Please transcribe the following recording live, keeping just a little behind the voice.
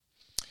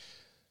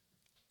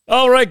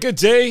All right, good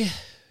day.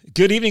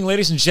 Good evening,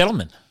 ladies and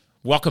gentlemen.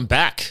 Welcome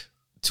back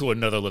to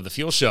another Live the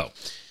Fuel show.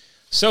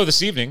 So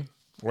this evening,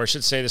 or I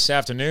should say this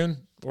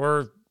afternoon,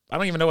 or I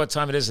don't even know what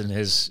time it is in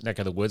his neck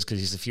of the woods because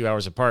he's a few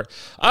hours apart,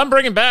 I'm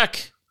bringing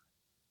back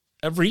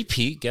a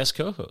repeat guest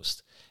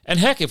co-host. And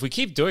heck, if we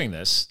keep doing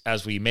this,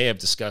 as we may have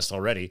discussed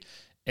already,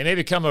 it may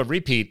become a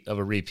repeat of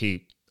a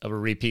repeat of a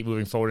repeat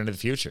moving forward into the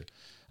future.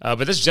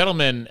 But this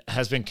gentleman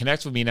has been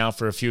connected with me now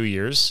for a few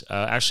years.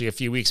 Actually, a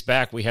few weeks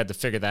back, we had to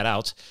figure that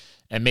out.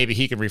 And maybe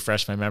he can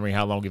refresh my memory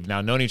how long we've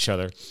now known each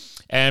other.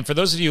 And for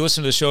those of you who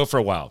listen to the show for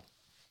a while,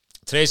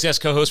 today's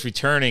guest co-host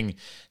returning,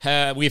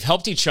 we've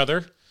helped each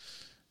other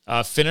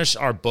finish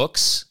our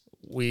books.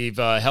 We've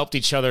helped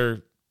each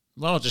other,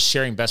 well, just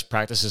sharing best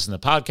practices in the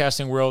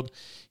podcasting world.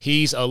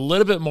 He's a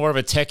little bit more of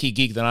a techie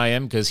geek than I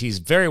am because he's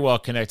very well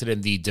connected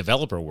in the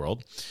developer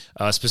world.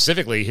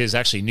 Specifically, his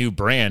actually new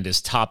brand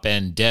is Top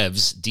End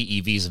Devs,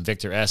 DEVs and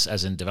Victor S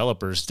as in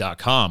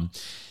developers.com.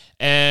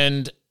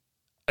 And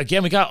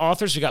again, we got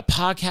authors, we got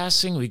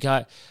podcasting, we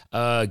got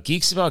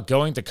geeks about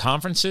going to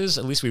conferences.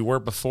 At least we were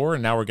before,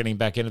 and now we're getting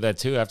back into that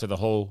too after the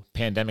whole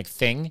pandemic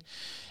thing.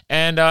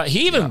 And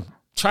he even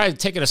tried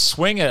taking a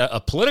swing at a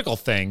political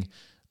thing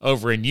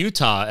over in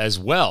Utah as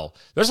well.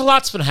 There's a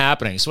lot's been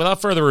happening. So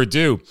without further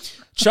ado,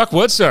 Chuck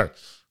Woodser,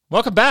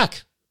 welcome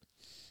back.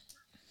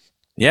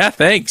 Yeah,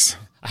 thanks.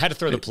 I had to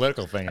throw the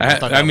political thing.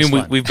 I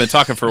mean, we've been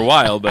talking for a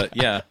while, but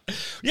yeah.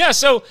 Yeah,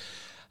 so...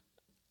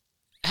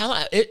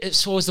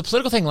 So was the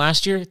political thing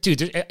last year?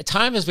 Dude,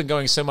 time has been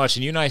going so much,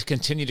 and you and I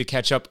continue to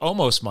catch up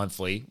almost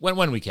monthly,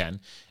 when we can.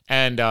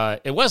 And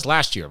it was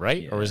last year,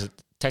 right? Yeah. Or is it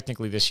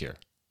technically this year?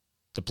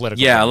 The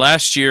political thing?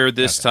 Last year,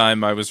 this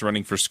time, I was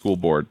running for school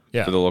board,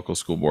 for the local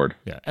school board.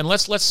 Yeah, and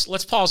let's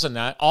pause on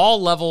that.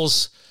 All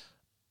levels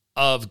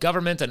of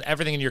government and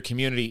everything in your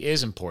community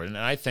is important,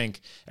 and I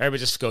think everybody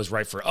just goes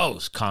right for,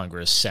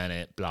 Congress,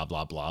 Senate, blah,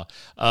 blah,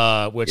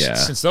 blah, which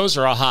since those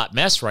are a hot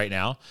mess right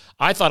now,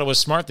 I thought it was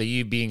smart that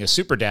you, being a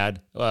super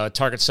dad,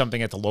 target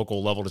something at the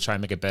local level to try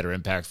and make a better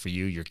impact for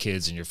you, your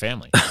kids, and your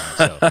family.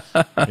 So,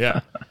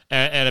 yeah.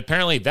 And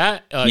apparently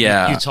that,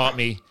 you taught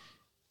me,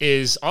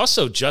 is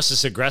also just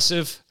as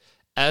aggressive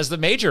as the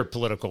major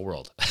political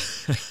world.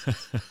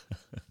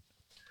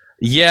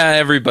 Yeah,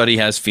 everybody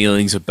has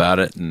feelings about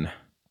it, and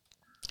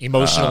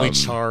emotionally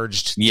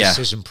charged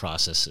decision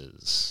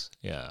processes.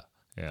 Yeah.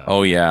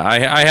 Oh, yeah.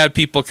 I had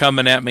people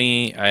coming at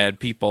me. I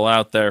had people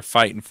out there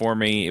fighting for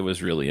me. It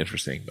was really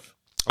interesting.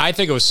 I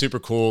think it was super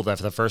cool that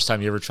for the first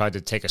time you ever tried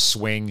to take a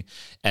swing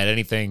at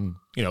anything,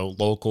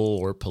 local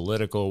or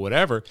political,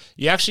 whatever,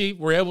 you actually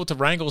were able to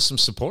wrangle some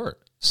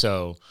support.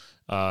 So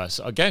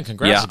again,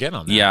 congrats again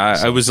on that. Yeah,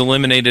 I was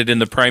eliminated in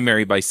the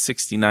primary by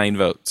 69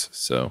 votes.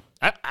 So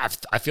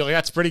I feel like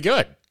that's pretty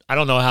good. I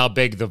don't know how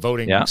big the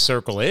voting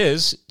circle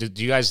is. Do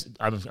you guys?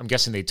 I'm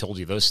guessing they told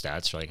you those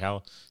stats. Like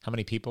how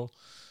many people?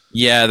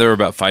 Yeah, there were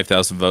about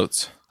 5,000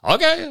 votes.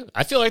 Okay,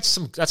 I feel like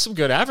that's some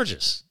good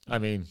averages. I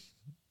mean,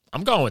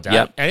 I'm going with that.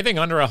 Yep. Anything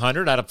under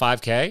 100 out of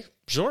 5K,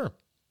 sure.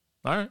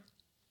 All right.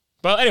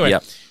 Well, anyway,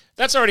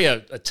 that's already a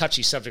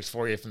touchy subject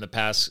for you from the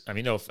past. I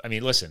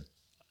mean, listen.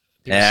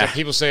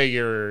 People say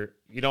you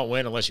don't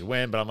win unless you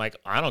win, but I'm like,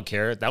 I don't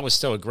care. That was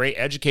still a great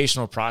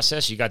educational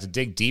process. You got to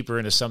dig deeper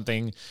into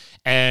something,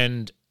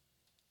 and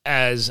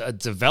as a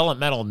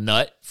developmental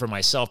nut for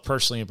myself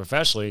personally and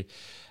professionally,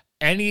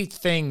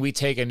 anything we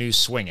take a new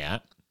swing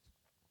at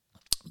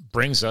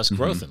brings us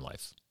growth in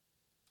life.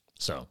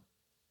 So,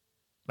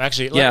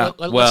 actually,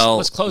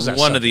 let's close that. One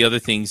subject. of the other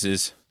things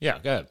is, go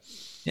ahead.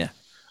 Yeah,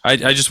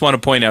 I just want to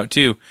point out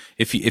too,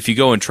 if you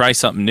go and try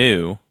something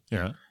new,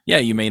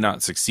 you may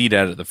not succeed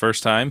at it the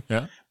first time.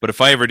 Yeah, but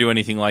if I ever do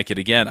anything like it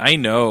again, I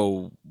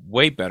know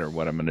way better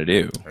what I'm going to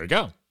do. There you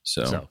go.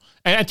 So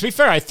and to be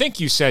fair, I think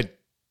you said.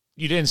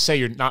 You didn't say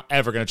you're not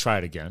ever going to try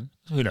it again.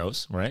 Who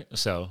knows, right?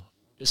 So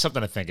it's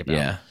something to think about.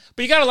 Yeah.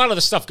 But you got a lot of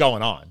the stuff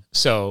going on.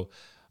 So,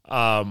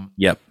 So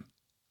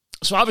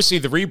obviously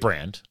the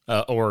rebrand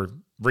or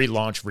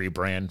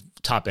rebrand,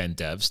 Top End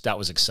Devs, that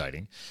was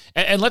exciting.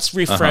 And let's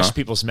refresh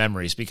people's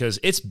memories because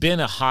it's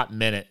been a hot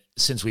minute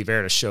since we've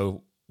aired a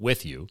show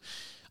with you.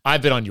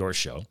 I've been on your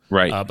show.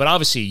 Right. But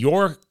obviously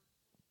your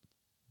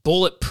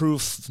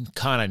bulletproof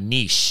kind of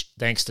niche,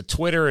 thanks to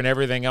Twitter and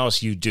everything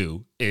else you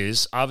do,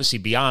 is obviously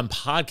beyond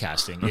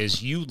podcasting,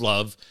 is you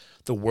love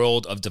the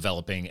world of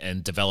developing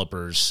and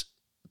developers,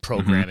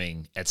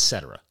 programming,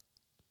 etc.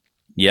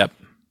 Yep.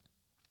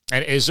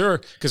 And is there,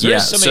 because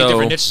there's so many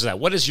different niches of that,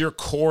 what is your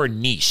core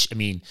niche? I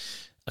mean,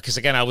 because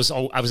again, I was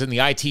in the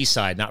IT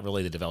side, not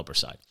really the developer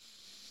side.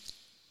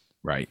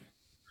 Right.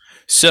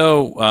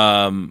 So,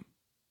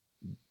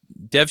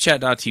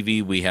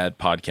 devchat.tv, we had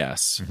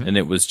podcasts, and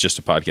it was just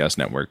a podcast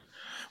network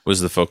was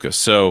the focus.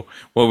 So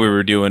what we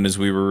were doing is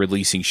we were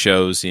releasing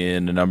shows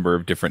in a number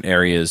of different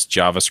areas.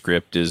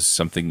 JavaScript is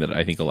something that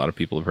I think a lot of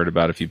people have heard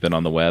about if you've been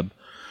on the web.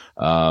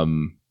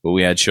 But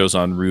we had shows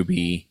on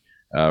Ruby.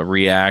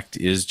 React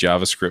is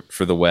JavaScript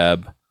for the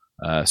web.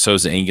 So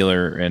is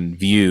Angular and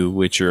Vue,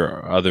 which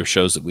are other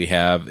shows that we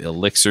have.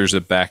 Elixir's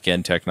a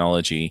back-end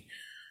technology.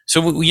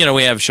 So, we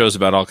have shows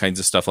about all kinds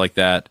of stuff like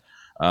that.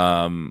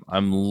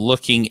 I'm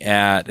looking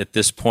at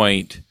this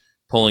point,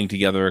 pulling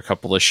together a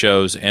couple of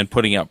shows and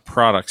putting out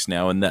products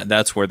now, and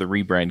that's where the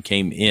rebrand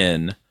came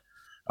in.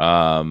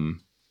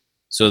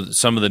 So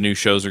some of the new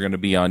shows are going to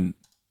be on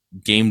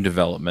game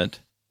development,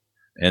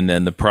 and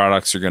then the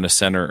products are going to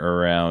center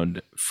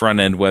around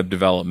front-end web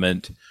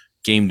development,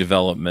 game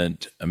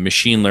development,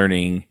 machine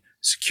learning,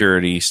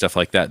 security, stuff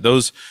like that.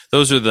 Those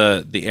are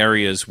the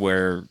areas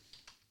where,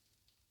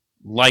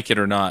 like it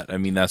or not, I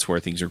mean, that's where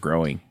things are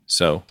growing.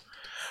 So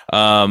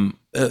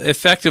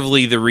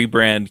effectively, the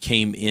rebrand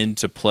came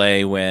into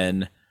play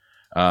when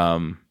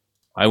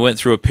I went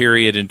through a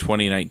period in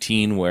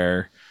 2019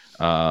 where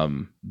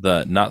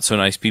the not so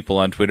nice people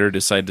on Twitter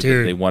decided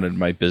that they wanted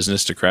my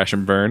business to crash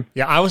and burn.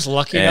 Yeah, I was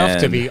lucky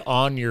enough to be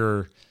on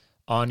your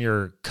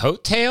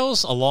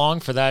coattails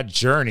along for that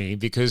journey,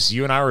 because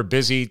you and I were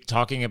busy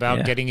talking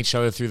about getting each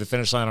other through the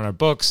finish line on our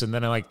books. And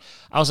then I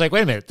was like,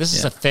 wait a minute, this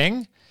is a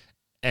thing?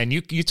 And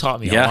you taught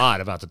me a lot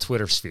about the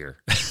Twitter sphere.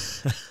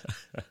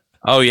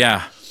 Oh,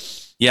 yeah.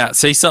 Yeah,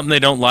 say something they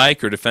don't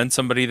like or defend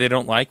somebody they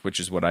don't like, which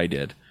is what I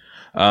did.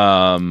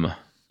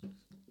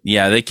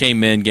 They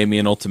came in, gave me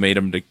an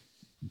ultimatum to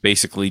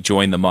basically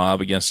join the mob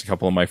against a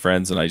couple of my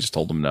friends, and I just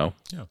told them no.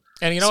 Yeah.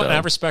 And you know what? I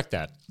respect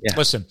that. Yeah.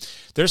 Listen,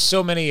 there's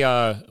so many,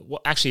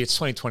 actually it's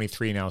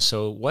 2023 now,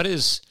 so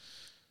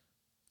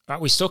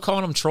aren't we still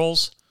calling them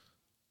trolls?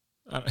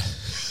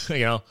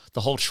 The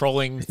whole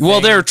trolling thing. Well,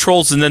 there are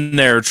trolls and then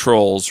there are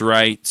trolls,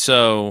 right?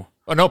 So...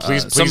 Oh, no,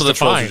 please some of the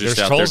define. Trolls are just there's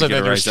out trolls there to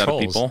and get then a there's rise out of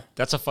trolls. people.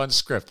 That's a fun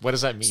script. What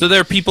does that mean? So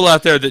there are people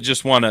out there that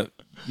just want to,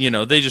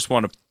 they just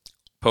want to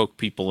poke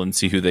people and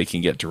see who they can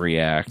get to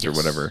react or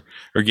whatever,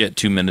 or get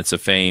 2 minutes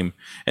of fame.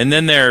 And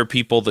then there are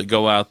people that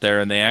go out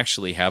there and they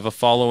actually have a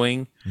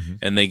following,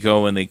 and they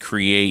go and they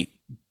create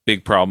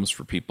big problems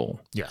for people.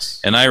 Yes.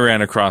 And I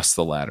ran across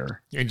the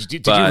latter. And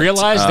did you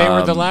realize they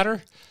were the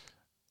latter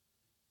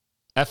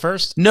at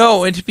first?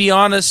 No, and to be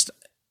honest,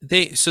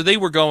 they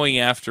were going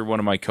after one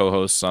of my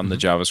co-hosts on the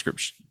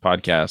JavaScript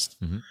podcast.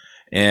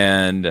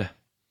 And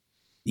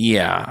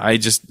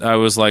I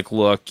was like,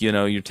 look,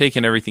 you're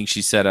taking everything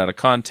she said out of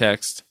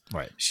context.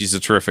 Right. She's a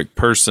terrific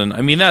person.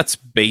 I mean, that's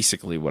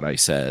basically what I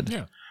said.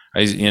 Yeah.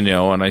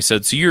 And I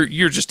said, so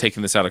you're just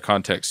taking this out of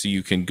context so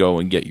you can go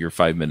and get your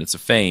 5 minutes of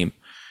fame.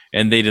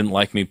 And they didn't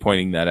like me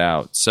pointing that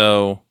out.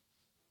 So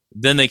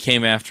then they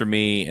came after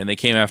me, and they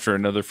came after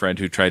another friend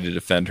who tried to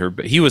defend her,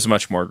 but he was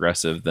much more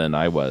aggressive than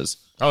I was.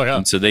 Oh, yeah.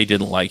 And so they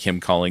didn't like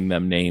him calling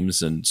them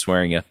names and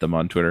swearing at them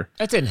on Twitter.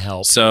 That didn't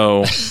help.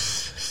 So,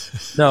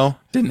 no,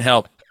 didn't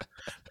help.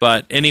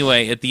 But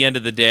anyway, at the end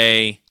of the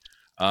day,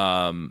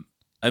 I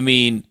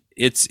mean,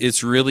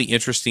 it's really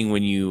interesting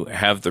when you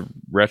have the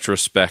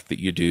retrospect that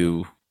you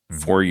do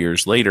 4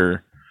 years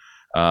later,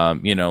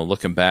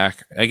 looking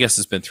back. I guess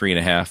it's been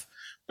 3.5,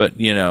 but,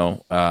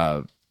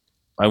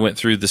 I went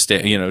through the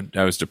state,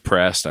 I was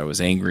depressed. I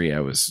was angry. I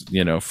was,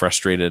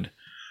 frustrated.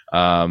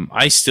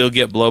 I still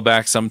get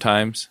blowback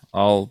sometimes.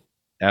 I'll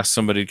ask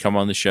somebody to come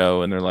on the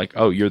show and they're like,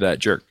 oh, you're that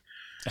jerk.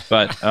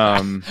 But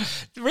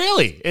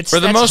really, for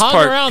the most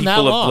part,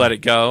 people have let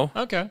it go.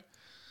 Okay.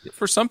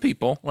 For some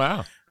people.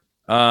 Wow.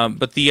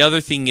 But the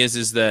other thing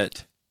is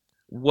that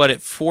what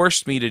it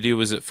forced me to do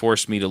was it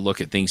forced me to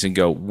look at things and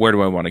go, where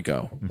do I want to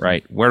go?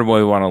 Right? Where do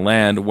I want to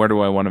land? Where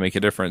do I want to make a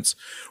difference?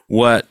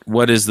 What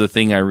is the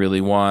thing I really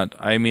want?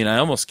 I mean, I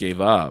almost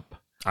gave up.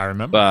 I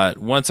remember. But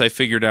once I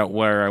figured out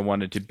where I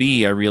wanted to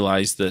be, I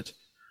realized that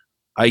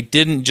I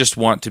didn't just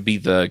want to be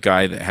the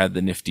guy that had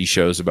the nifty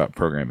shows about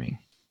programming.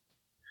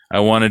 I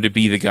wanted to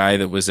be the guy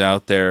that was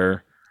out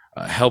there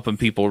helping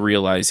people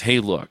realize, hey,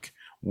 look,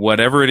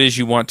 whatever it is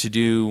you want to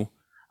do,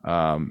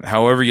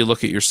 however you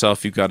look at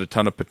yourself, you've got a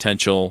ton of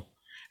potential.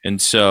 And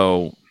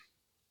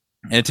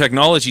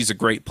technology is a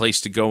great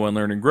place to go and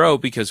learn and grow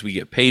because we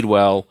get paid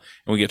well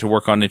and we get to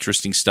work on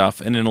interesting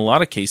stuff. And in a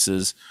lot of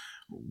cases,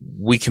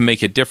 we can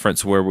make a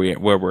difference where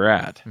we're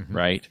at,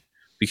 right?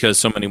 Because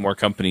so many more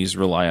companies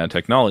rely on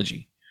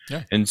technology.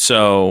 Yeah. And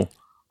so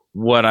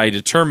what I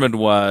determined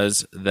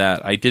was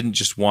that I didn't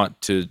just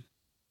want to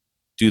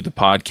do the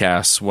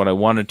podcasts. What I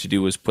wanted to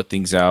do was put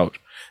things out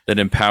that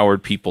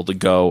empowered people to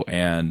go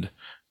and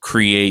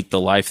create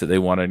the life that they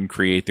wanted and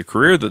create the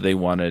career that they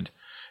wanted.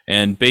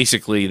 And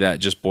basically that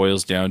just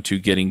boils down to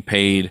getting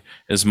paid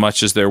as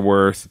much as they're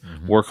worth,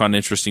 work on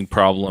interesting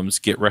problems,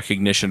 get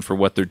recognition for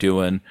what they're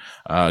doing,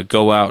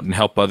 go out and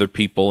help other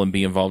people and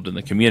be involved in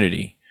the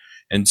community.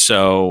 And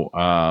so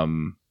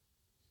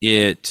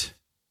it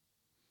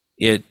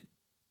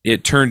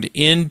turned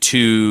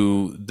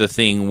into the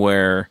thing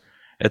where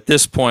at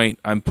this point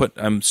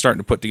I'm starting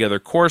to put together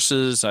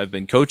courses. I've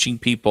been coaching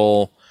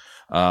people.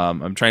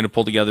 I'm trying to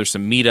pull together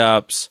some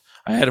meetups.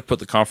 I had to put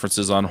the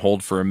conferences on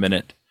hold for a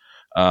minute.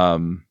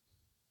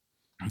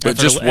 But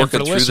just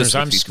working through this.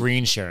 I'm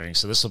screen sharing,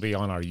 so this will be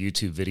on our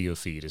YouTube video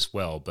feed as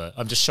well. But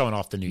I'm just showing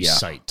off the new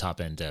site,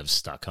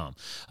 topenddevs.com,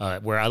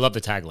 where I love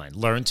the tagline: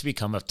 "Learn to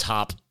become a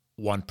top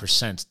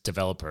 1%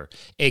 developer,"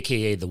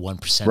 aka the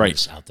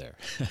 1%ers out there.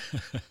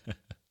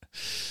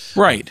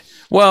 Right.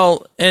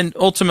 Well, and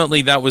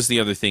ultimately that was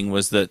the other thing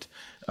was that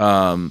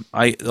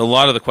a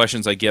lot of the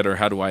questions I get are,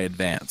 how do I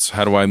advance?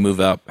 How do I move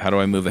up? How do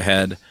I move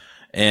ahead?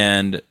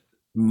 And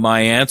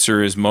my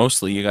answer is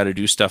mostly you got to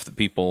do stuff that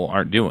people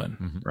aren't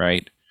doing,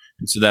 right?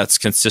 And so that's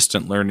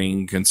consistent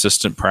learning,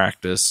 consistent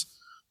practice,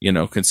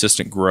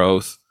 consistent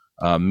growth,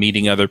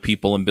 meeting other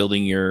people and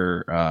building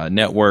your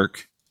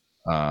network,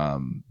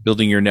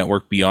 building your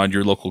network beyond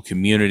your local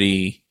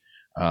community,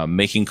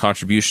 making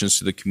contributions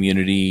to the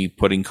community,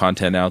 putting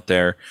content out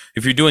there.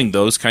 If you're doing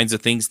those kinds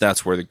of things,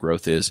 that's where the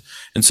growth is.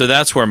 And so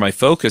that's where my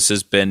focus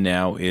has been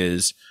now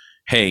is,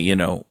 hey,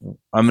 I'm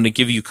going to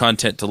give you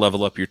content to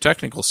level up your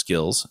technical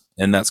skills.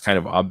 And that's kind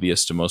of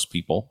obvious to most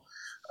people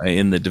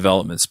in the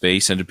development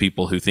space and to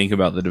people who think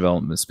about the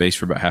development space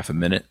for about half a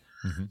minute.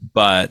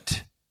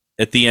 But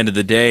at the end of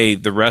the day,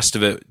 the rest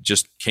of it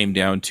just came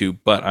down to,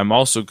 but I'm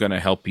also going to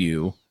help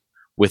you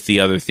with the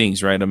other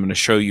things, right? I'm going to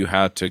show you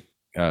how to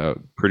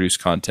produce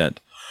content.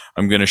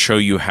 I'm going to show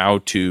you how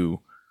to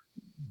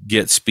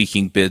get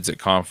speaking bids at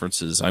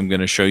conferences. I'm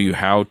going to show you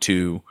how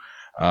to,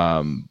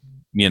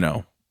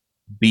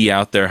 be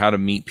out there, how to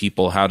meet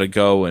people, how to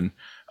go and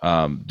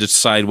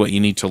decide what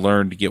you need to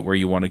learn to get where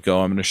you want to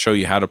go. I'm going to show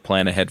you how to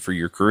plan ahead for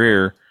your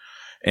career,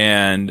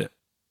 and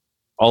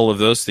all of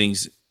those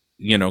things,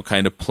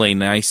 kind of play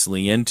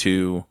nicely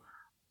into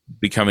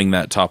becoming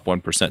that top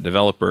 1%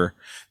 developer.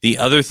 The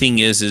other thing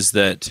is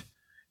that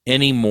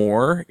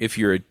anymore, if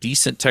you're a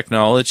decent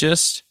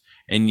technologist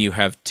and you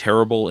have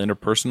terrible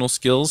interpersonal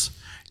skills,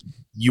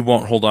 you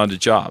won't hold on to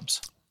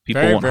jobs.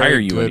 People won't hire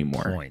you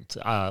anymore. Point.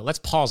 Let's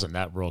pause on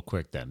that real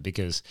quick then,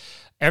 because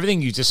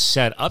everything you just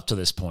said up to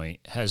this point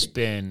has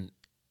been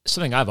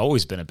something I've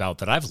always been about,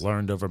 that I've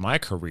learned over my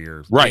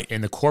career, right,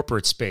 in the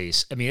corporate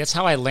space. I mean, that's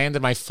how I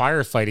landed my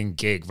firefighting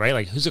gig, right?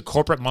 Like, who's a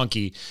corporate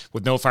monkey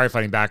with no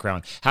firefighting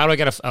background? How do I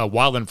get a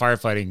wildland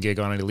firefighting gig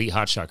on an elite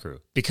hotshot crew?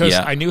 Because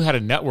I knew how to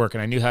network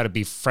and I knew how to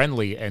be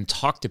friendly and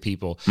talk to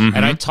people.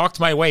 And I talked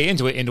my way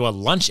into a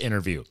lunch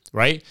interview,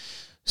 right?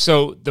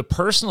 So the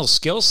personal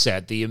skill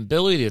set, the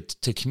ability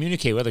to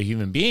communicate with other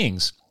human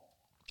beings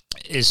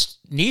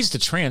needs to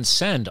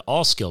transcend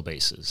all skill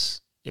bases.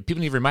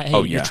 People need to remind,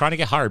 hey, you're trying to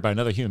get hired by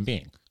another human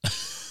being.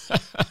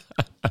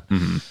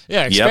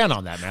 Yeah, expand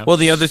on that, man. Well,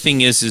 the other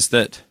thing is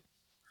that,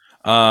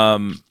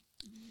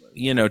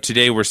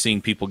 today we're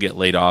seeing people get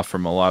laid off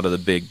from a lot of the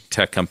big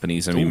tech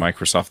companies. I mean,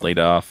 Microsoft laid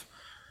off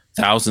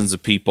thousands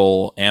of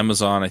people.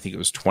 Amazon, I think it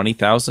was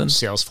 20,000.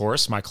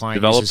 Salesforce, my client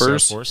developers.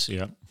 uses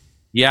Salesforce,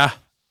 Yeah,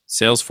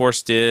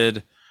 Salesforce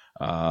did.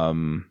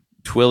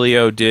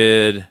 Twilio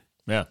did.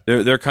 Yeah,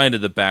 they're kind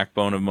of the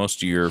backbone of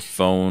most of your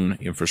phone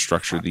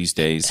infrastructure these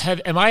days.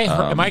 Am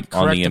I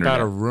correct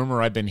about a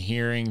rumor I've been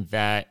hearing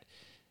that,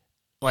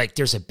 like,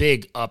 there's a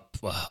big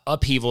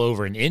upheaval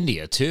over in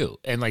India too,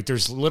 and like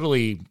there's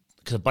literally,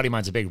 because a buddy of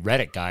mine's a big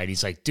Reddit guy, and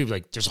he's like, dude,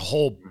 like there's a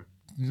whole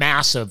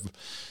mass of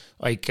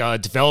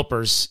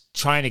developers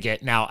trying to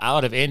get now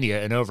out of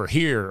India and over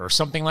here or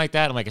something like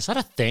that. I'm like, is that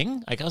a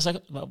thing? Like, I was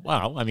like,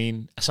 wow. I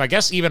mean, so I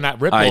guess even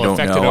that ripple affected over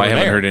there. I don't know. I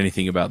haven't heard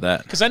anything about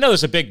that. Because I know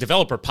there's a big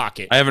developer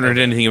pocket. I haven't heard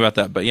anything about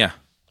that, but yeah.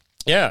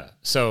 Yeah.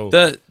 So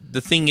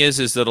the thing is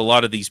that a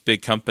lot of these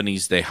big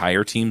companies, they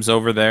hire teams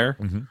over there.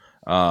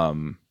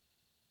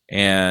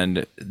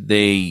 And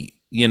they,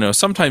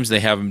 sometimes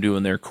they have them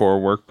doing their core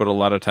work, but a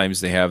lot of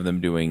times they have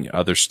them doing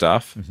other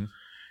stuff.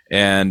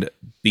 And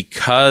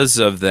because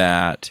of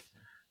that,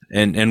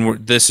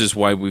 and this is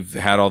why we've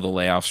had all the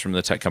layoffs from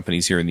the tech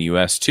companies here in the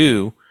U.S.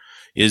 too,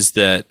 is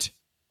that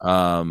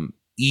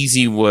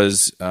easy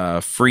was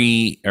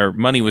free, or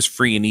money was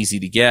free and easy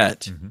to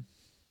get,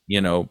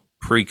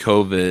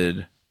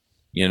 pre-COVID,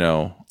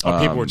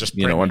 people were just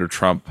under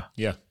Trump.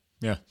 Yeah.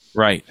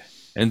 Right.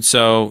 And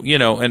so,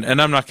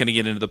 and I'm not going to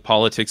get into the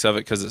politics of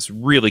it because it's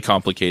really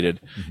complicated,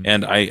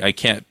 and I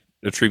can't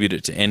attribute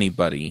it to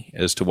anybody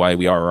as to why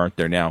we are or aren't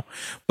there now.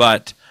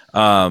 But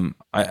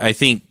I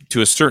think to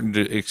a certain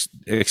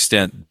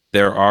extent,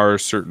 there are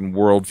certain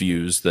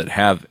worldviews that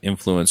have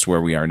influenced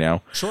where we are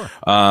now. Sure.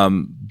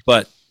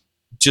 But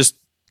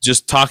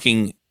just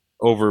talking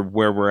over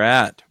where we're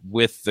at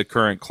with the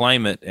current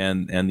climate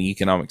and the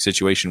economic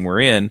situation we're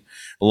in,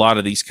 a lot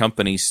of these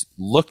companies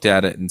looked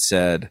at it and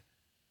said,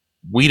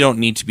 we don't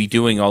need to be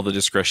doing all the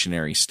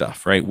discretionary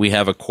stuff, right? We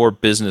have a core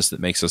business that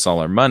makes us all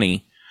our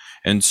money.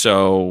 And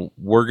so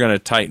we're going to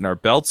tighten our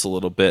belts a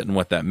little bit. And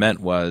what that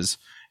meant was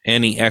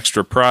any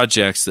extra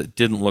projects that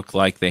didn't look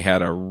like they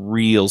had a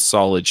real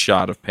solid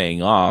shot of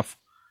paying off,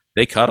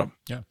 they cut them.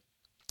 Yeah.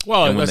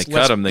 Well, and when they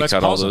cut them, they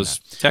cut all those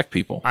tech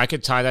people. I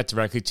could tie that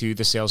directly to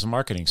the sales and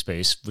marketing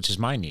space, which is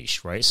my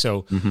niche, right?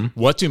 So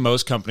what do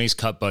most companies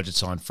cut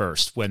budgets on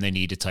first when they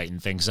need to tighten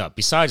things up?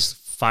 Besides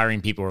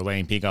firing people or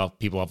laying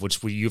people off,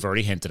 which you've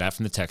already hinted at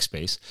from the tech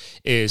space,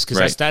 is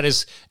because that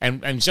is,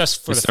 and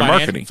just for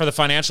for the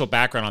financial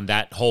background on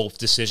that whole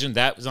decision,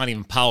 that was not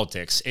even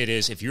politics. It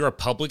is, if you're a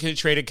publicly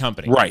traded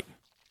company, right?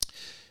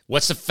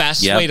 What's the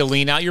fastest way to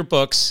lean out your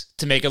books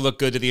to make it look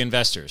good to the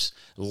investors?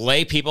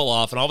 Lay people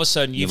off, and all of a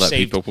sudden you've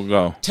saved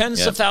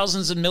tens of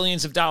thousands of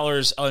millions of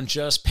dollars on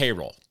just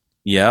payroll.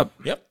 Yep.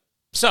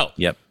 So.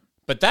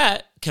 But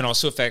that can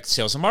also affect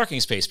sales and marketing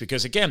space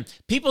because, again,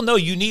 people know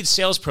you need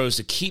sales pros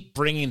to keep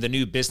bringing the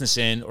new business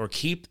in or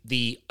keep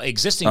the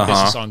existing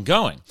business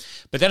ongoing.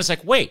 But then it's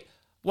like, wait,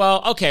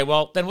 well, okay,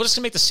 well, then we're just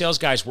going to make the sales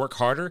guys work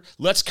harder.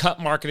 Let's cut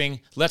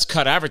marketing. Let's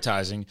cut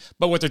advertising.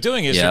 But what they're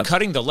doing is they're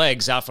cutting the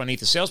legs out from underneath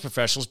the sales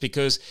professionals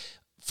because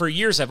for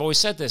years, I've always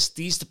said this,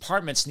 these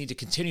departments need to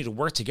continue to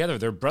work together.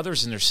 They're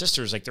brothers and their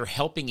sisters, like they're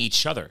helping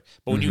each other.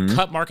 But when you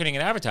cut marketing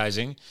and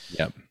advertising,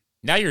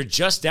 now you're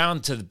just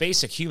down to the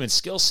basic human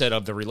skill set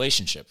of the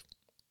relationship.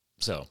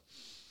 So,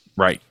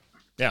 right.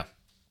 Yeah.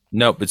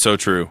 Nope, it's so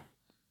true.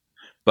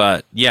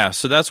 But yeah,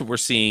 so that's what we're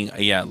seeing.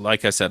 Yeah,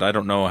 like I said, I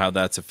don't know how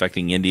that's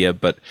affecting India,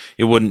 but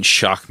it wouldn't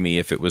shock me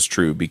if it was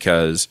true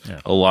because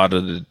a lot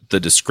of the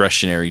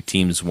discretionary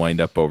teams wind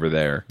up over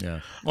there. Yeah.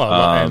 Well,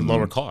 and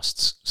lower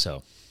costs.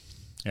 So,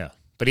 yeah.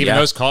 But even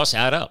those costs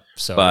add up.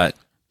 So, but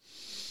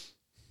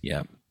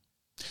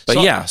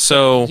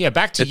so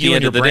back to at you the and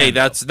end your of the brand,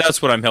 day,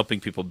 that's what I'm helping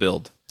people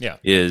build. Yeah.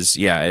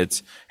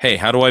 It's hey,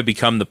 how do I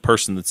become the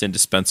person that's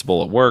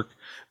indispensable at work?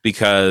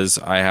 Because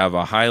I have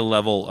a high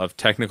level of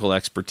technical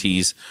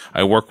expertise.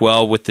 I work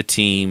well with the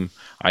team.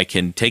 I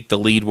can take the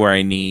lead where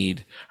I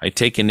need. I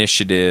take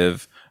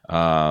initiative.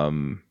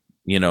 I'm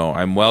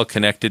well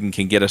connected and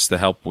can get us the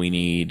help we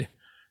need.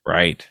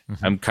 Right.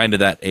 I'm kind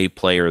of that A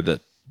player that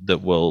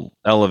will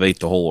elevate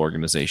the whole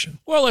organization.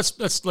 Well,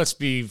 let's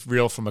be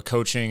real from a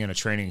coaching and a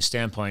training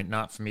standpoint.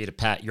 Not for me to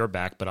pat your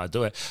back, but I'll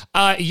do it.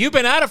 You've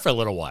been at it for a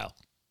little while.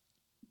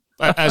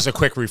 As a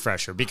quick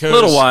refresher, because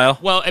little while.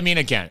 Well, I mean,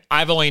 again,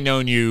 I've only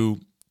known you.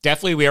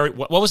 Definitely,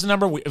 what was the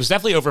number? It was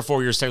definitely over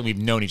 4 years. We've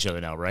known each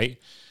other now, right?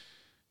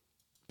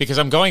 Because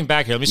I'm going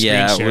back here. Let me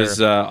screen share. It was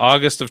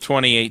August of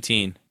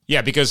 2018.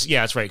 Yeah,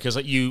 that's right. Because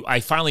I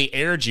finally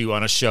aired you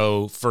on a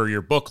show for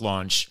your book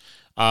launch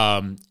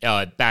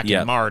back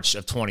in March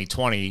of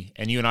 2020,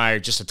 and you and I are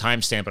just a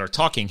timestamp, but are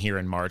talking here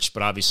in March.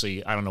 But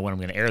obviously, I don't know when I'm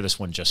going to air this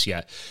one just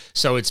yet.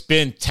 So it's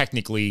been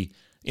technically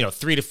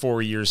 3 to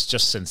 4 years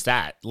just since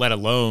that, let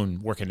alone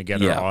working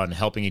together on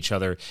helping each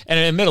other. And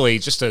admittedly,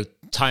 just to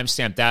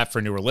timestamp that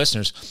for newer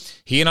listeners,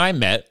 he and I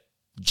met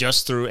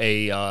just through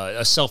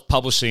a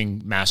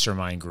self-publishing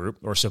mastermind group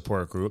or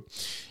support group.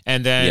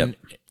 And then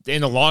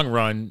in the long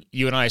run,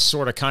 you and I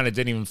sort of kind of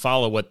didn't even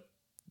follow what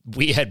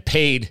we had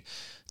paid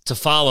to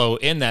follow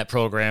in that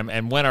program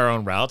and went our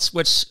own routes,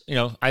 which,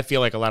 I feel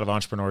like a lot of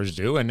entrepreneurs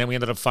do. And then we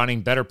ended up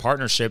finding better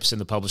partnerships in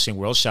the publishing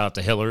world. Shout out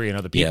to Hillary and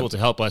other people to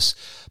help us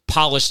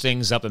polish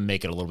things up and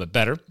make it a little bit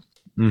better.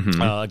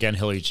 Again,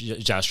 Hillary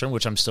Jostrom,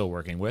 which I'm still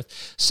working with.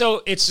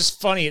 So it's just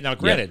funny. Now,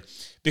 granted,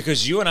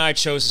 because you and I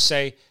chose to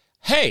say,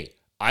 hey,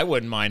 I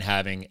wouldn't mind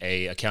having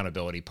a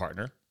accountability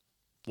partner.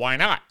 Why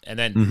not? And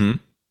then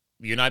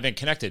you and I have been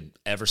connected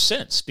ever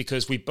since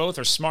because we both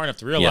are smart enough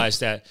to realize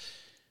that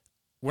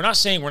we're not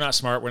saying we're not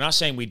smart. We're not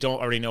saying we don't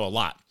already know a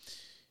lot.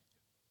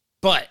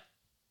 But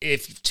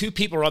if two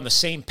people are on the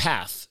same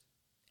path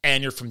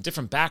and you're from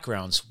different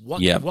backgrounds,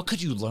 what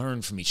could you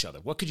learn from each other?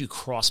 What could you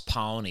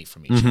cross-pollinate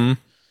from each other?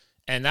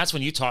 And that's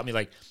when you taught me,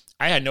 like,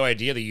 I had no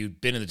idea that you'd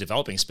been in the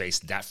developing space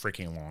that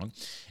freaking long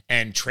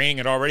and training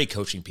and already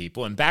coaching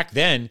people. And back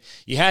then,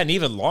 you hadn't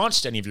even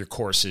launched any of your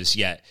courses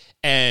yet.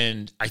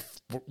 And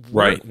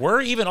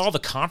were even all the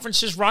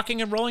conferences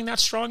rocking and rolling that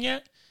strong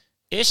yet?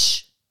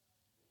 Ish?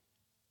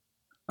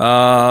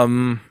 I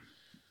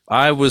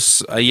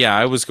was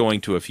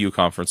going to a few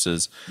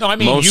conferences. No, I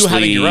mean mostly you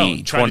having your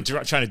own,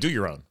 trying to do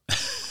your own.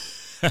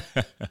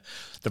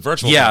 The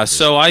virtual. Yeah, conferences.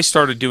 So I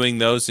started doing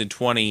those in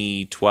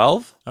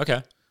 2012.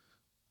 Okay.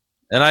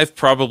 And I've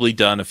probably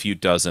done a few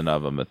dozen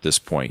of them at this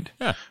point.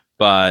 Yeah.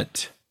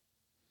 But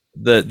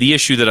the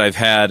issue that I've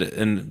had,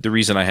 and the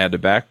reason I had to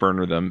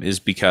backburner them, is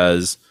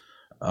because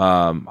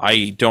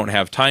I don't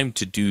have time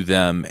to do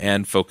them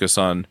and focus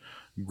on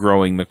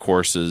growing the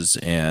courses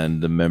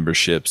and the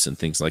memberships and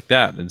things like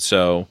that. And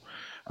so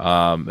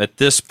at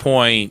this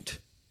point,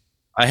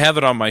 I have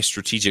it on my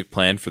strategic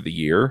plan for the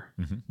year,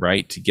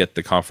 right, to get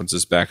the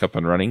conferences back up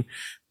and running.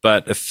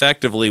 But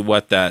effectively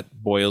what that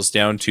boils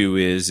down to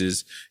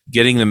is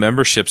getting the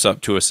memberships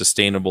up to a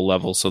sustainable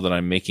level so that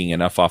I'm making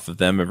enough off of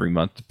them every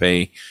month to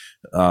pay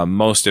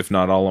most, if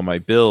not all, of my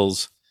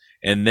bills,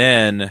 and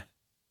then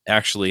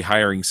actually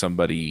hiring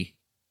somebody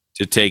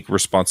to take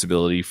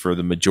responsibility for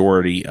the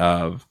majority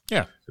of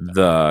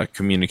the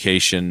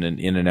communication and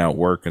in and out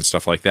work and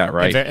stuff like that,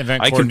 right?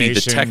 Event I can be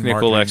the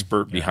technical marketing.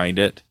 expert behind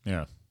it.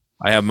 Yeah.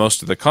 I have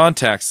most of the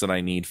contacts that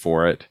I need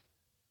for it,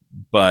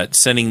 but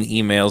sending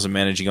the emails and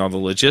managing all the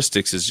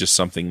logistics is just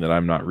something that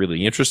I'm not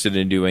really interested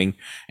in doing.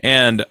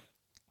 And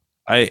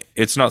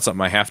it's not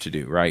something I have to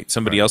do, right?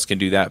 Somebody else can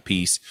do that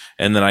piece,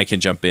 and then I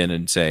can jump in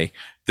and say,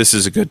 this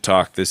is a good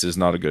talk, this is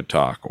not a good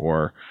talk,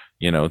 or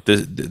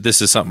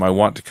this is something I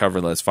want to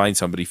cover. Let's find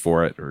somebody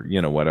for it, or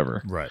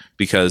whatever. Right.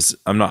 Because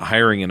I'm not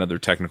hiring another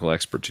technical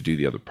expert to do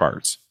the other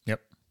parts.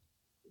 Yep.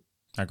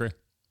 I agree.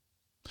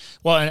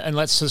 Well, and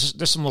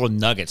there's some little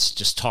nuggets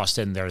just tossed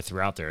in there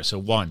throughout there. So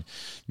one,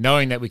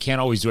 knowing that we can't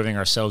always do everything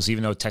ourselves,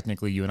 even though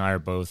technically you and I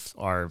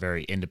are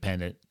very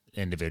independent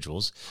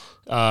individuals.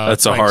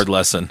 That's a hard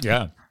lesson.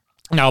 Yeah.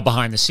 Now,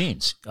 behind the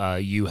scenes,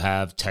 you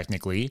have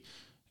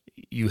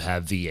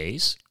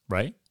VAs,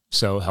 right?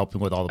 So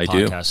helping with all the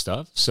podcast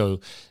stuff. So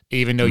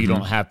even though you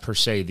don't have per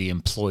se the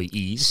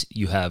employees,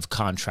 you have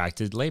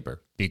contracted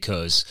labor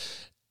because,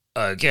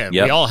 again,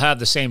 we all have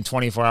the same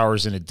 24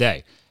 hours in a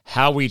day.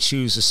 How we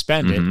choose to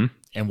spend it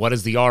and what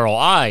is the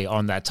ROI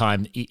on that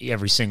time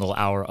every single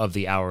hour of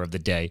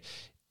the day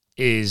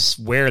is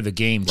where the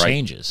game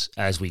changes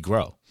as we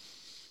grow.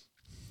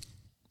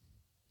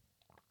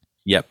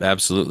 Yep,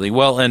 absolutely.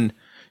 Well, and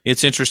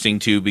it's interesting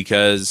too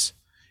because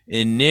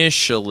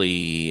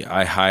initially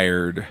I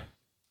hired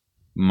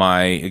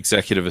my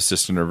executive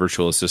assistant or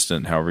virtual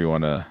assistant, however you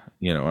want to,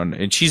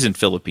 and she's in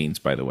Philippines,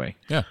 by the way.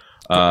 Yeah,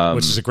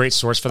 which is a great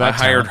source for that. I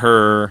hired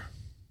her,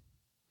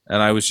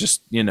 and I was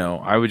just,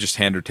 I would just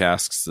hand her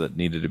tasks that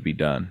needed to be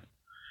done,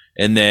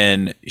 and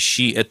then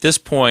at this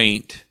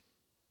point,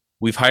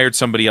 we've hired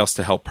somebody else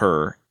to help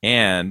her,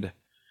 and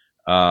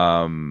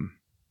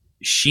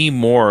she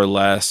more or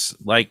less,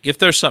 like, if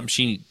there's something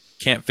she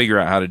can't figure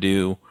out how to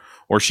do,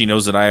 or she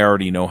knows that I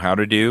already know how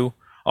to do,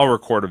 I'll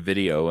record a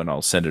video and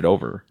I'll send it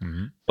over.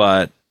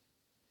 But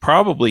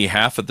probably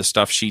half of the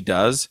stuff she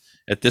does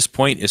at this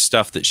point is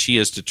stuff that she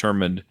has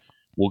determined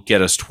will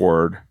get us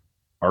toward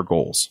our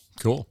goals.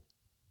 Cool.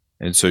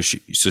 And so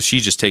she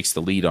just takes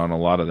the lead on a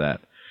lot of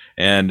that.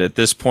 And at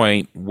this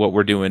point, what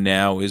we're doing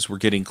now is we're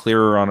getting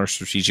clearer on our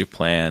strategic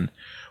plan.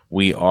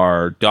 We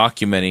are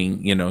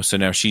documenting, so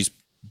now she's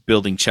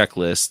building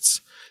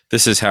checklists.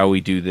 This is how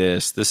we do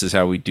this. This is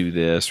how we do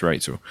this,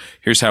 right? So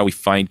here's how we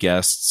find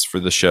guests for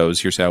the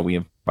shows. Here's how we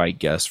invite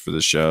guests for the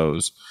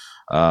shows.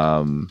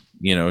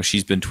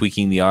 She's been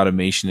tweaking the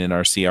automation in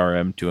our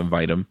CRM to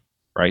invite them,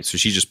 right? So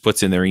she just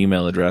puts in their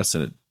email address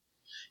and it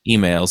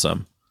emails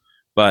them.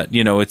 But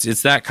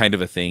it's that kind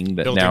of a thing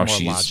that now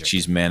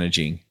she's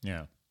managing.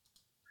 Yeah.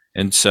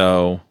 And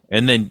so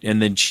and then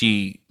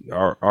the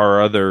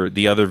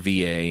other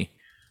VA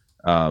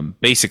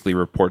basically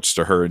reports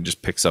to her and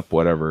just picks up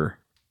whatever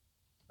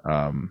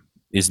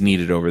is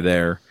needed over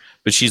there.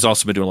 But she's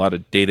also been doing a lot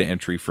of data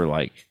entry for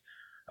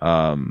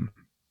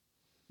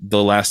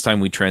the last time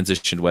we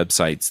transitioned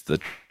websites, the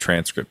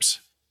transcripts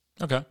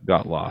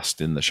got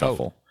lost in the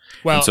shuffle.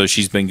 Well, and so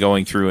she's been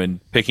going through and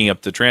picking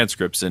up the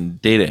transcripts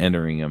and data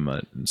entering them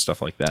and stuff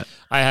like that.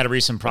 I had a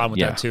recent problem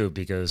with that too,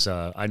 because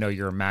I know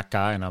you're a Mac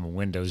guy and I'm a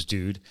Windows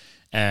dude.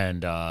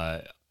 And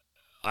I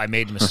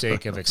made the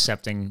mistake of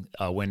accepting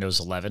Windows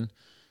 11.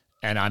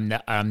 And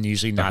I'm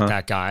usually not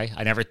that guy.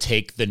 I never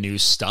take the new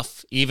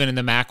stuff, even in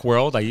the Mac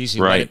world. I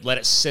usually let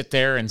it sit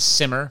there and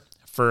simmer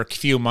for a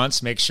few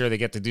months, make sure they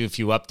get to do a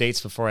few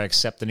updates before I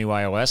accept the new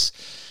iOS.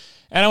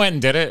 And I went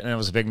and did it, and it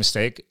was a big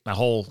mistake. My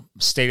whole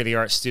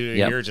state-of-the-art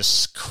studio here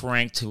just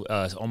cranked to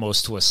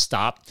almost to a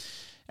stop,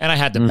 and I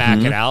had to back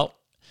it out.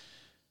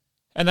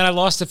 And then I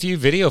lost a few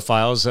video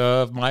files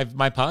of my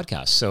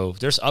podcast. So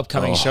there's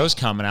upcoming shows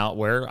coming out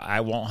where I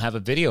won't have a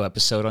video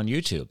episode on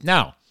YouTube.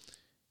 Now,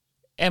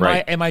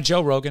 am I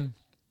Joe Rogan?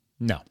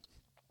 No.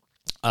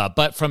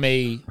 But from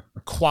a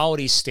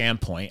quality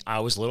standpoint,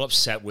 I was a little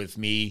upset with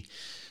me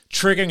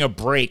triggering a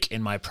break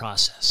in my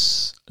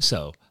process.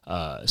 So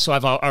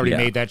I've already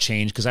made that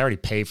change because I already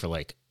pay for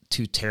like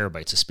 2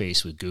 terabytes of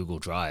space with Google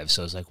Drive.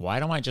 So I was like, why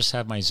don't I just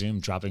have my Zoom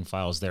dropping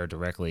files there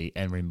directly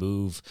and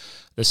remove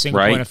the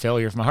single point of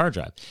failure from a hard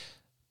drive?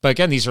 But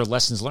again, these are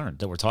lessons learned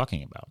that we're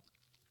talking about.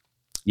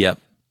 Yep.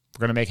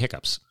 We're going to make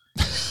hiccups.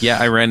 Yeah,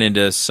 I ran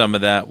into some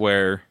of that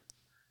where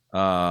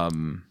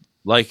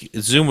like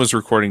Zoom was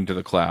recording to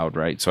the cloud,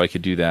 right? So I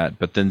could do that.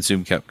 But then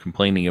Zoom kept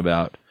complaining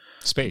about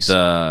space,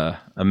 the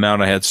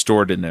amount I had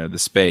stored in there, the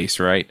space,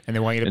 right? And they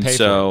want you to pay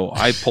so for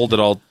it. I pulled it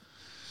all,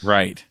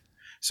 right.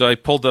 So I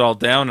pulled it all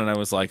down and I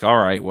was like, all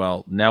right,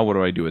 well, now what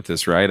do I do with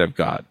this, right? I've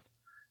got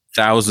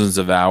thousands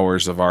of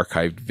hours of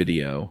archived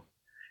video.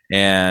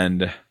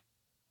 And,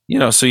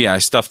 so I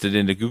stuffed it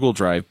into Google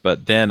Drive.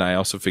 But then I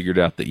also figured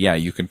out that,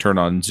 you can turn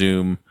on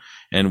Zoom.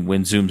 And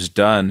when Zoom's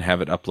done,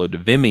 have it upload to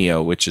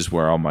Vimeo, which is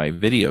where all my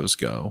videos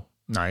go.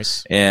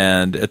 Nice.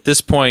 And at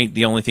this point,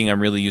 the only thing I'm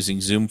really using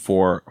Zoom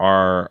for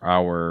are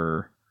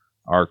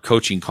our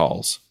coaching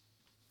calls.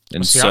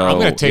 And so I'm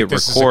going to take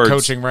this as a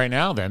coaching right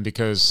now then,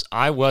 because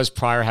I was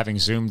prior having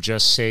Zoom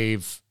just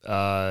save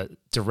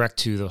direct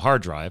to the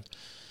hard drive.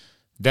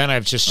 Then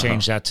I've just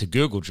changed that to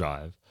Google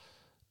Drive.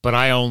 But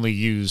I only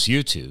use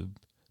YouTube.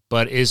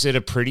 But is it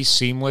a pretty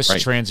seamless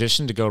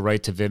transition to go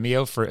right to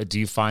Vimeo? Do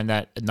you find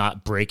that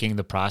not breaking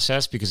the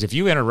process? Because if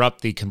you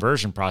interrupt the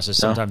conversion process,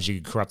 sometimes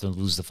you can corrupt and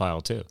lose the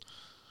file too.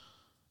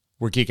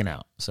 We're geeking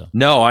out. So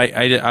no,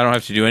 I don't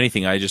have to do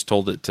anything. I just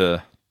told it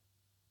to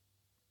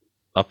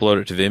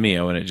upload it to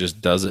Vimeo, and it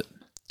just does it.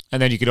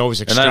 And then you could always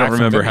extract. And I don't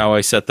remember how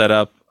I set that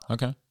up.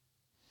 Okay.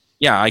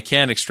 Yeah, I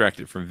can extract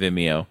it from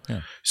Vimeo.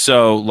 Yeah.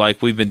 So,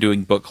 like, we've been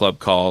doing book club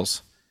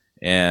calls,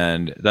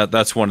 and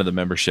that's one of the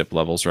membership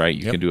levels, right?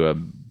 You can do a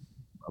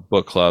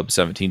book club,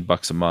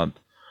 $17 a month.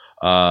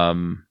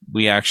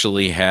 We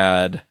actually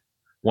had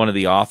one of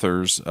the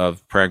authors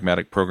of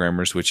Pragmatic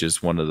Programmers, which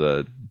is one of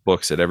the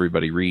books that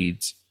everybody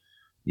reads.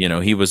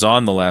 He was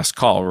on the last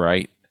call,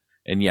 right?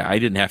 And yeah, I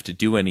didn't have to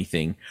do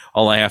anything.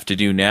 All I have to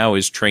do now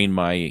is train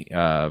my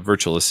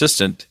virtual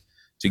assistant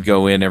to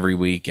go in every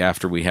week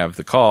after we have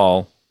the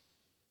call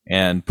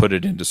and put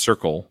it into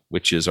Circle,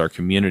 which is our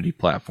community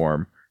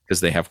platform, because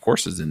they have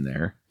courses in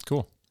there.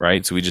 Cool.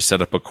 Right. So we just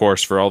set up a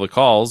course for all the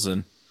calls,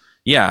 and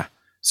yeah.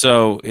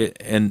 So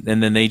and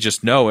then they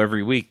just know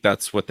every week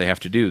that's what they have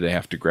to do. They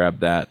have to grab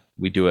that.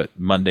 We do it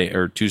Monday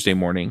or Tuesday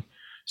morning.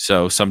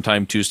 So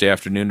sometime Tuesday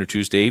afternoon or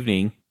Tuesday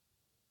evening,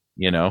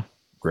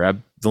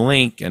 grab the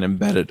link and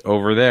embed it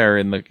over there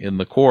in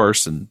the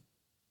course. And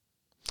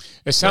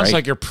it sounds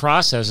like your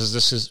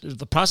processes,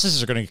 the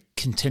processes are going to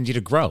continue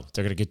to grow.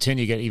 They're going to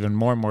continue to get even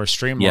more and more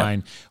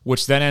streamlined,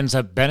 which then ends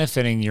up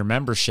benefiting your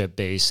membership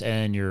base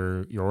and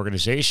your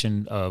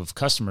organization of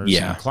customers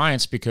and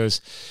clients,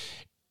 because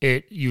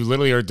you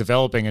literally are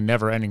developing a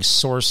never-ending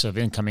source of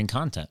incoming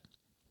content.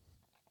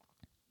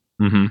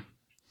 Mm-hmm.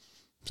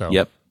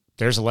 So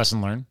there's a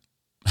lesson learned.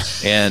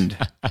 And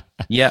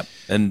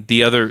and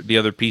the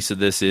other piece of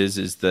this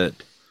is that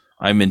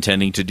I'm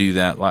intending to do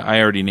that.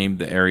 I already named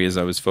the areas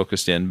I was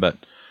focused in, but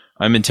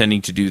I'm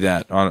intending to do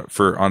that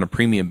on a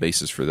premium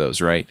basis for those,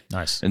 right?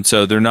 Nice. And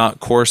so they're not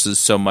courses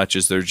so much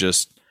as they're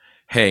just,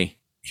 hey,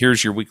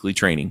 here's your weekly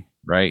training,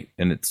 right?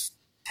 And it's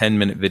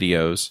 10-minute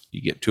videos.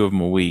 You get 2 of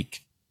them a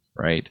week,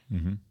 right?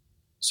 Mm-hmm.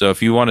 So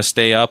if you want to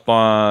stay up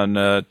on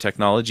a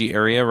technology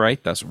area,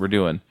 right, that's what we're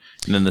doing.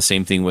 And then the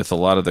same thing with a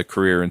lot of the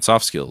career and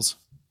soft skills.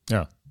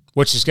 Yeah.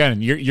 Which is,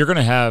 again, you're going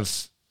to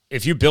have,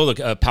 if you build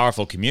a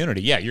powerful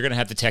community, you're going to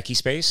have the techie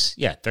space.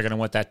 Yeah, they're going to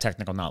want that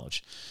technical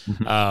knowledge.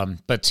 Mm-hmm.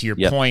 But to your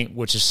point,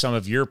 which is some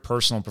of your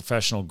personal and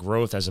professional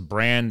growth as a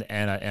brand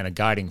and a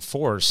guiding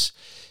force,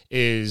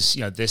 is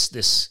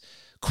this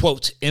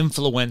quote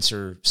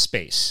influencer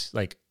space.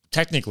 Like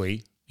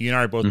technically, you and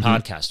I are both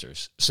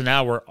podcasters, so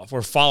now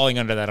we're falling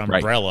under that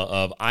umbrella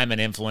of I'm an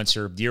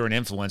influencer, you're an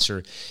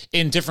influencer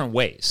in different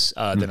ways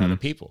than other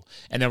people,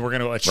 and then we're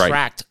going to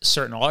attract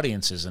certain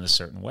audiences in a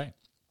certain way.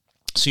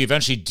 So you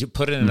eventually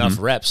put in enough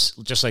reps,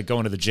 just like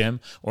going to the gym,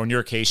 or in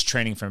your case,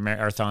 training for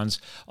marathons,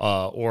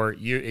 or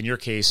in your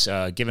case,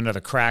 give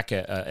another crack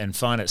and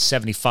fun at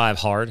 75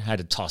 hard. I had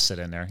to toss it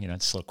in there,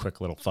 just a little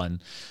quick, little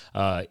fun.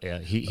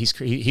 He's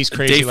crazy.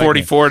 Day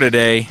 44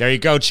 today. There you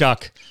go,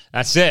 Chuck.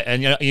 That's it.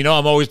 And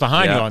I'm always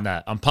behind you on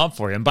that. I'm pumped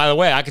for you. And by the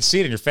way, I can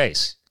see it in your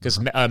face, because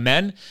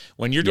men,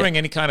 when you're doing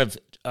any kind of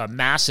a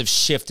massive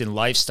shift in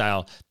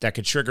lifestyle that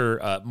could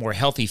trigger more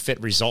healthy, fit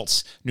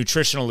results,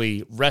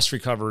 nutritionally, rest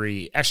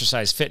recovery,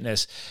 exercise,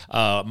 fitness,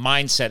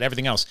 mindset,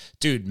 everything else.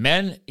 Dude,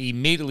 men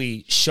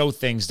immediately show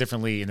things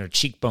differently in their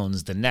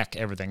cheekbones, the neck,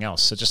 everything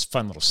else. So just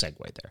fun little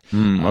segue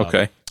there.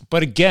 Okay.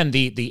 But again,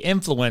 the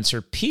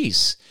influencer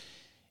piece,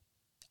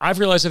 I've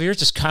realized over here, it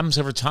just comes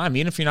over time.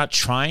 Even if you're not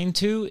trying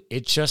to,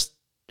 it just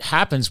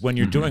happens when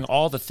you're doing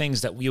all the things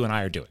that you and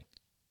I are doing.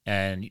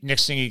 And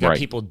next thing you got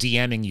people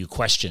DMing you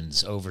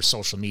questions over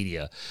social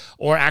media,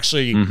 or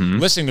actually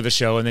listening to the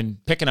show and then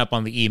picking up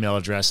on the email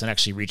address and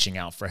actually reaching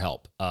out for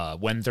help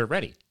when they're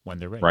ready.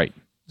 Right.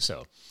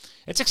 So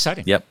it's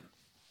exciting. Yep.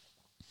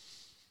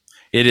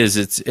 It is.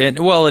 It's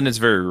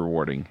very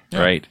rewarding,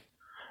 right?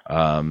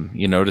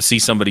 To see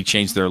somebody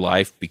change their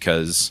life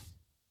because,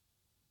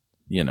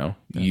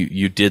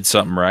 you did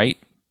something right.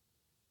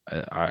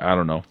 I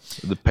don't know.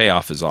 The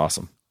payoff is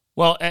awesome.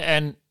 Well,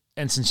 and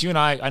since you and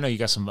I know you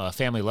got some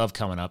family love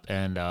coming up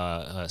and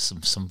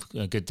some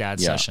good dad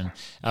session,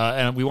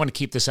 and we want to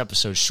keep this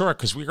episode short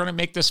because we're going to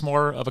make this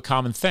more of a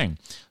common thing.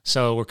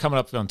 So we're coming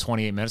up on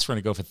 28 minutes. We're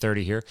going to go for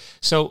 30 here.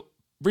 So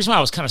the reason why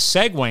I was kind of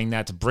segueing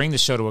that to bring the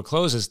show to a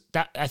close is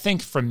that I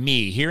think for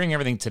me, hearing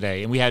everything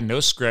today, and we had no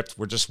script,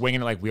 we're just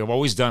winging it like we have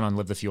always done on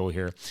Live the Fuel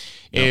here,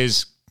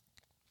 is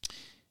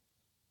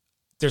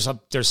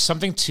there's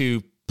something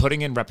to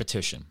putting in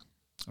repetition.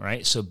 All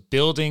right, so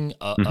building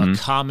a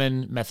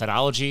common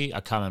methodology, a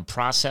common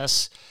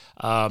process,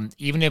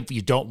 even if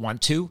you don't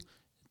want to,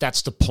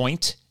 that's the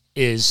point,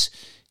 is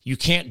you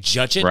can't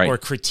judge it or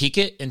critique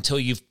it until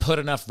you've put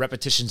enough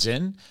repetitions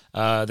in.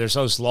 There's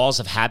those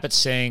laws of habit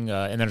saying,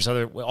 and there's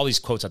all these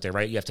quotes out there,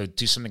 right? You have to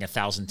do something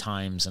 1,000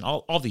 times and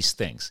all these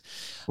things.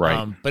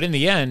 Right. But in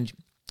the end,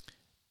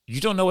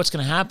 you don't know what's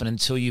going to happen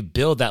until you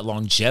build that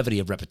longevity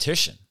of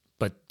repetition.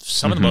 But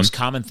some of the most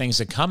common things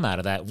that come out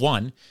of that,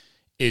 one,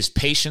 is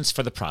patience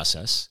for the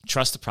process.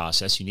 Trust the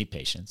process. You need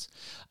patience.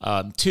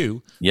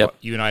 Two,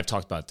 you and I have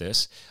talked about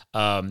this.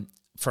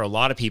 For a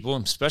lot of people,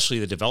 especially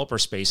the developer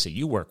space that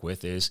you work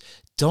with, is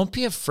don't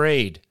be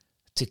afraid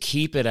to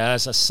keep it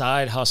as a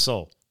side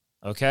hustle,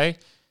 okay?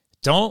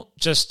 Don't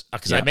just,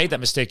 because I made that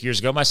mistake years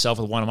ago myself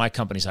with one of my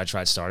companies I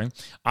tried starting.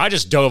 I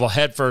just dove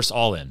head first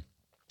all in.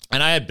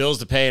 And I had bills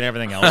to pay and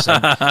everything else.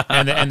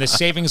 And the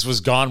savings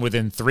was gone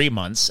within 3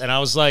 months. And I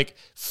was like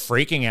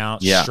freaking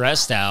out,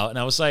 stressed out. And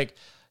I was like,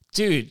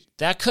 dude,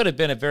 that could have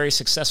been a very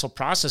successful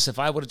process if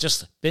I would have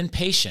just been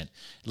patient.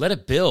 Let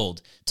it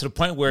build to the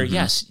point where,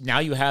 yes, now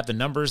you have the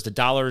numbers, the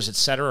dollars, et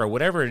cetera, or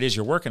whatever it is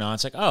you're working on.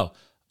 It's like, oh,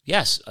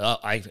 yes,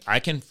 I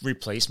can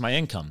replace my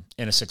income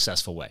in a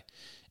successful way.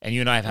 And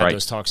you and I have had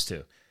those talks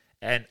too.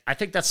 And I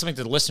think that's something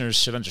that the listeners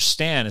should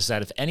understand, is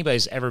that if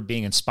anybody's ever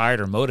being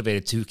inspired or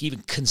motivated to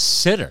even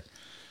consider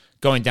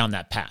going down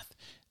that path,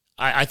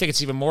 I think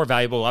it's even more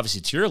valuable,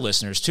 obviously, to your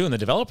listeners, too, in the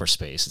developer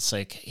space. It's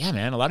like, yeah,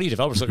 man, a lot of you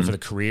developers looking for the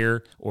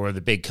career or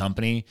the big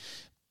company,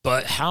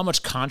 but how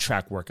much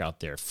contract work out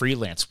there,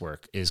 freelance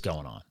work is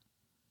going on?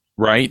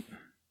 Right.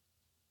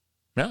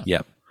 Yeah.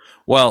 Yep.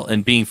 Well,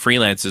 and being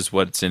freelance is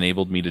what's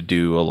enabled me to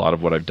do a lot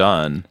of what I've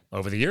done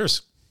Over the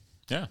years.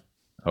 Yeah.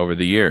 over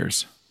the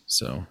years.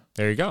 So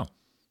There you go.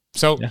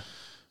 So, Yeah.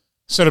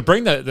 so to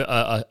bring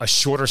a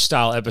shorter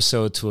style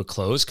episode to a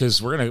close,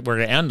 because we're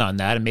gonna end on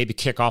that and maybe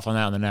kick off on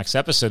that in the next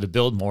episode to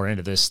build more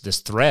into this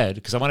thread,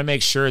 because I want to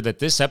make sure that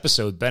this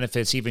episode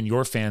benefits even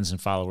your fans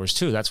and followers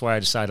too. That's why I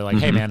decided, like,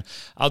 hey man,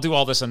 I'll do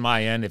all this on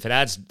my end. If it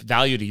adds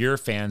value to your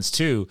fans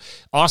too,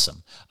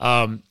 awesome.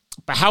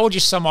 But how would you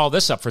sum all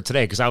this up for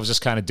today? Because I was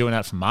just kind of doing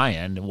that from my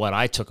end and what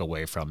I took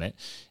away from it,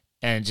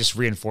 and it just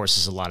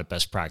reinforces a lot of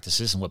best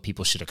practices and what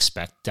people should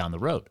expect down the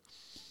road.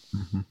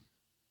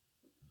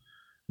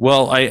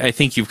 Well, I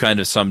think you've kind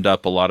of summed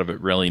up a lot of it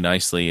really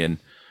nicely. And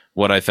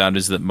what I found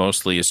is that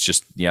mostly it's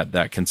just,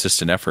 that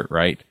consistent effort,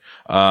 right?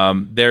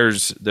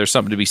 There's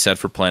something to be said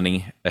for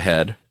planning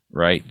ahead,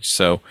 right?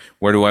 So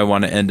where do I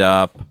want to end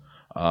up?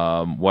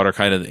 What are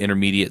kind of the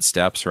intermediate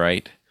steps,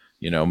 right?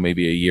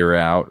 Maybe a year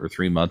out or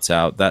 3 months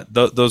out.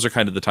 Those are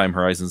kind of the time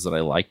horizons that I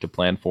like to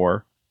plan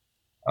for.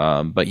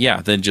 But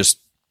yeah, then just,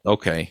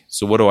 okay,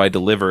 so what do I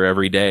deliver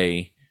every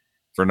day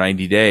for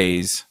 90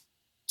 days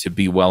to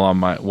be well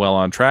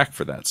on track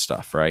for that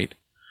stuff, right?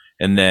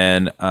 And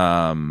then,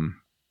 the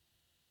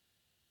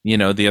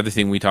other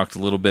thing we talked a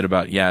little bit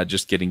about,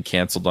 just getting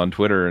canceled on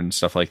Twitter and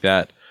stuff like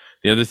that.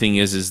 The other thing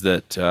is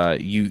that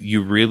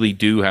you really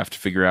do have to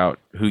figure out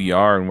who you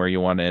are and where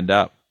you want to end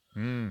up,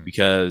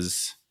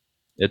 because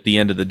at the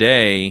end of the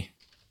day,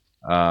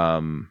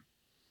 I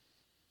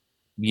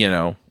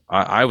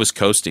was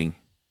coasting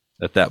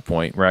at that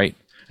point, right?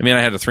 I mean,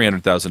 I had a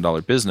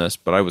 $300,000 business,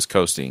 but I was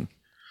coasting.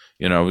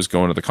 I was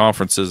going to the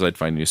conferences. I'd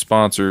find new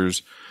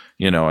sponsors.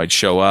 I'd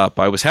show up.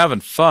 I was having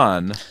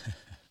fun,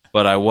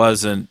 but I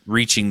wasn't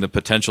reaching the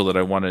potential that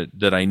I wanted,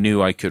 that I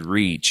knew I could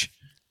reach,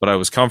 but I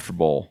was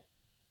comfortable.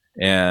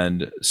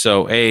 And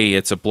so,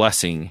 it's a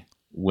blessing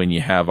when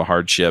you have a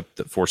hardship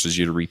that forces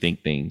you to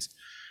rethink things.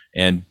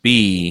 And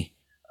B,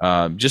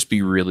 just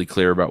be really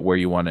clear about where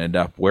you want to end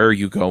up. Where are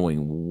you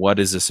going? What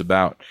is this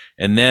about?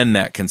 And then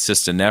that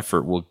consistent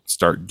effort will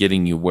start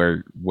getting you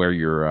where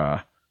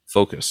you're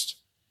focused.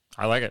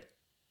 I like it.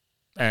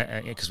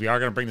 Because we are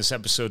going to bring this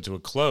episode to a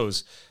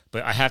close,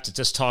 but I have to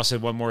just toss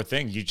in one more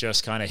thing you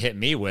just kind of hit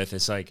me with.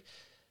 It's like,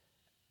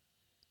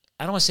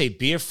 I don't want to say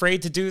be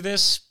afraid to do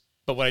this,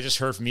 but what I just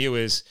heard from you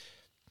is,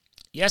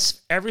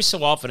 yes, every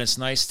so often it's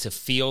nice to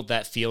feel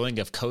that feeling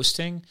of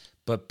coasting,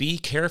 but be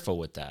careful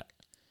with that.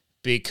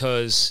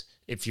 Because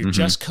if you're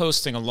just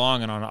coasting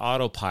along and on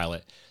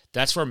autopilot,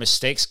 that's where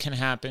mistakes can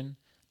happen.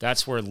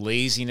 That's where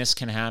laziness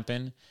can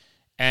happen.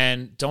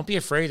 And don't be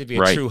afraid to be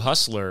a true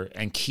hustler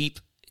and keep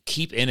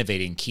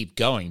innovating, keep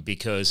going,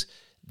 because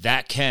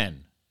that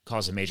can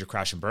cause a major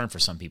crash and burn for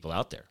some people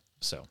out there.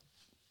 So,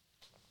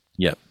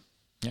 Yep.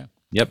 Yeah.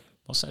 Yep.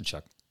 Well said,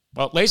 Chuck.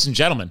 Well, ladies and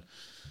gentlemen,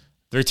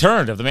 the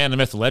return of the man, the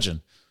myth, the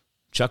legend,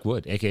 Chuck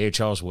Wood, a.k.a.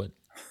 Charles Wood,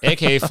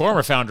 a.k.a.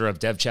 former founder of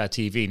DevChat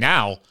TV,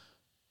 now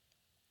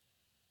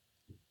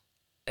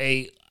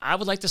I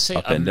would like to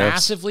say a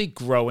massively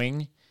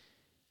growing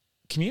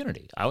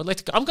community. I'm going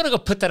to go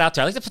put that out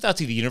there. I like to put that out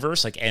to the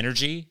universe, like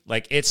energy.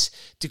 Like, it's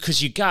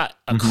because you got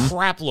a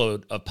crap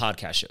load of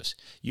podcast shows.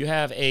 You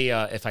have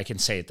if I can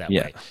say it that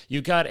way,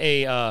 you got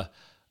a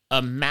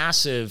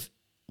massive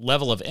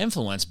level of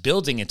influence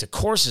building into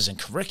courses and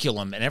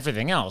curriculum and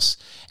everything else.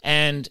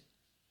 And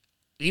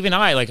even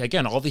I, like,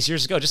 again, all these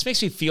years ago, it just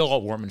makes me feel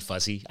all warm and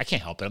fuzzy. I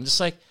can't help it. I'm just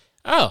like,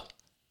 oh,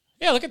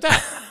 yeah, look at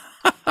that.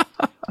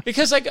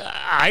 Because, like,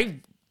 I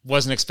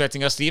wasn't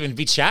expecting us to even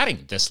be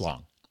chatting this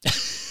long.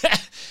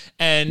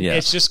 And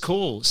it's just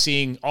cool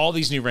seeing all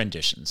these new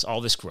renditions,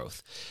 all this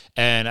growth.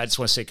 And I just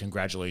want to say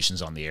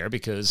congratulations on the air,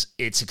 because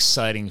it's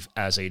exciting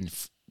as a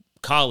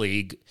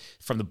colleague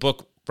from the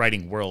book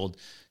writing world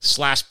 /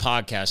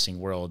 podcasting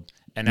world.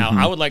 And now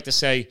I would like to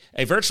say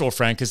a virtual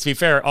friend, because to be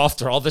fair,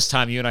 after all this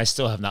time, you and I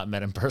still have not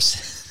met in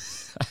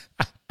person.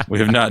 We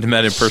have not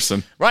met in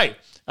person. Right.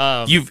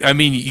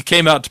 You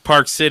came out to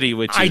Park City,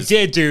 which I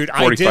did, dude.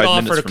 I did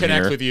offer to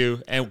connect here with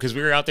you, and because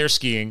we were out there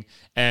skiing,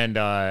 and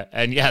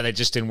yeah, that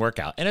just didn't work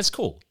out, and it's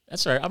cool.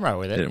 That's all right. I'm right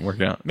with it. Didn't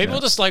work out. Maybe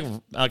we'll just like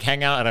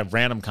hang out at a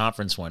random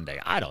conference one day.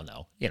 I don't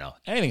know.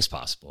 Anything's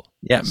possible.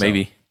 Yeah,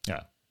 maybe.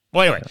 Yeah.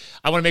 Well, anyway,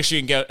 I want to make sure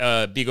you can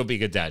get be a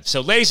good dad.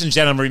 So, ladies and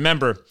gentlemen,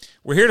 remember,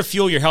 we're here to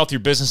fuel your health, your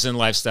business, and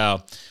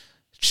lifestyle.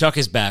 Chuck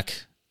is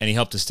back, and he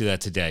helped us do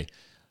that today.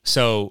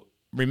 So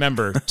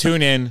remember,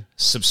 tune in,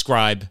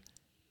 subscribe,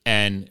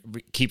 and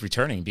keep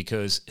returning,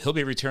 because he'll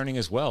be returning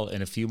as well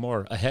in a few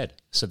more ahead.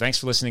 So thanks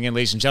for listening in,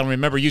 ladies and gentlemen.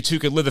 Remember, you too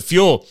could live the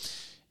fuel,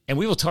 and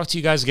we will talk to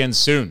you guys again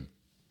soon.